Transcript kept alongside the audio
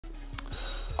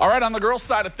All right, on the girls'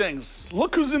 side of things,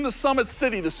 look who's in the Summit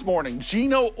City this morning.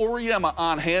 Gino Uriema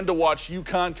on hand to watch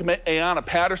UConn commit Ayanna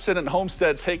Patterson and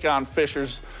Homestead take on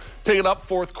Fishers. Pick it up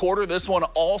fourth quarter. This one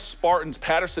all Spartans.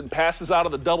 Patterson passes out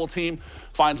of the double team,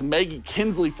 finds Maggie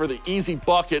Kinsley for the easy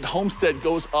bucket. Homestead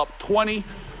goes up 20.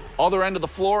 Other end of the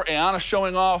floor, Ayanna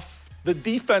showing off the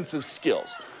defensive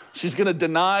skills. She's going to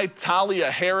deny Talia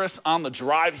Harris on the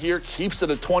drive here, keeps it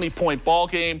a 20-point ball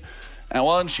game. And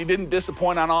well, she didn't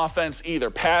disappoint on offense either.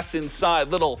 Pass inside,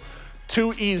 little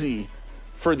too easy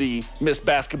for the Miss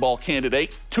Basketball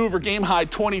candidate. 2 of her game high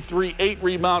 23, 8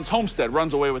 rebounds. Homestead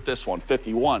runs away with this one,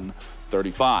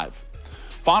 51-35.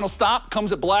 Final stop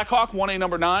comes at Blackhawk, 1A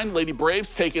number 9. Lady Braves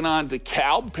taking on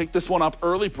DeKalb. Pick this one up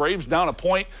early. Braves down a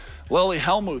point. Lily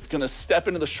Helmuth going to step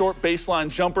into the short baseline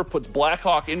jumper, puts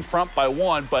Blackhawk in front by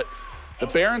 1, but the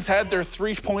Barons had their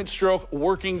 3-point stroke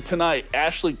working tonight.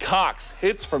 Ashley Cox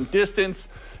hits from distance,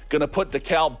 going to put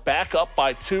DeKalb back up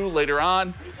by 2 later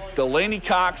on. Delaney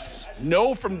Cox,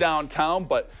 no from downtown,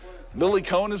 but Lily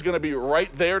Cohn is going to be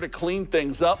right there to clean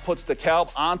things up, puts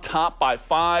DeKalb on top by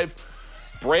 5.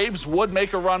 Braves would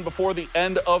make a run before the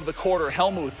end of the quarter.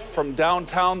 Helmuth from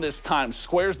downtown this time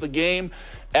squares the game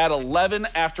at 11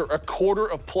 after a quarter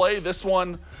of play. This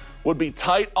one would be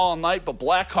tight all night, but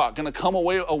Blackhawk going to come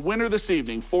away a winner this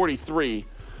evening, 43-37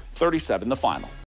 the final.